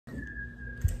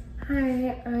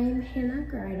Hi, I'm Hannah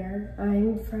Grider.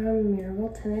 I'm from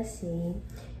Maryville, Tennessee.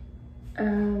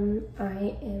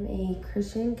 I am a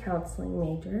Christian counseling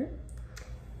major.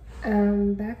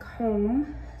 Back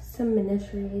home, some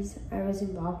ministries I was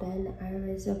involved in. I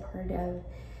was a part of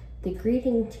the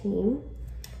greeting team,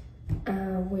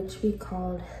 which we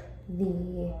called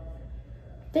the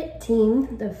FIT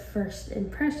team, the first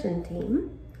impression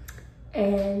team.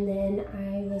 And then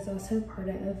I was also part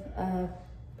of a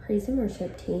praise and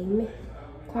worship team,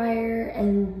 choir,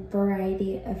 and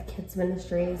variety of kids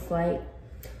ministries like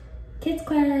Kids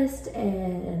Quest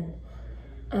and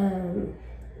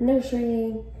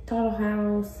nursery, toddle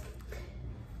house,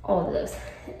 all of those.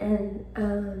 And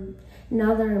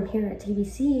now that I'm here at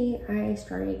TBC, I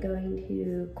started going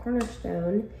to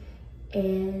Cornerstone,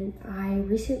 and I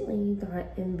recently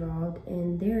got involved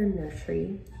in their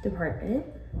nursery department.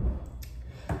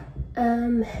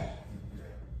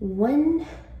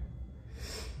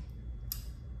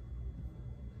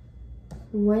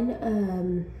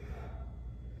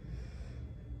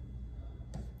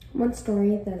 One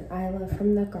story that I love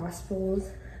from the Gospels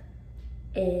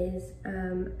is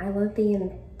I love the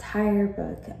entire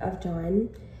book of John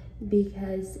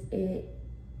because it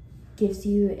gives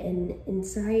you an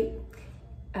insight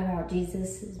about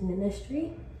Jesus'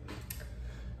 ministry.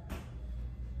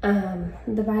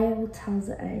 The Bible tells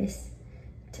us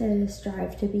to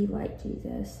strive to be like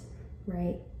Jesus,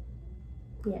 right?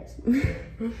 Yes.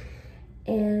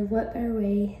 And what better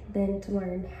way than to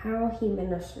learn how he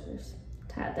ministers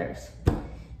to others?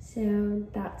 So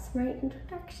that's my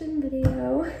introduction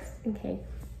video. Okay,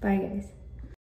 bye guys.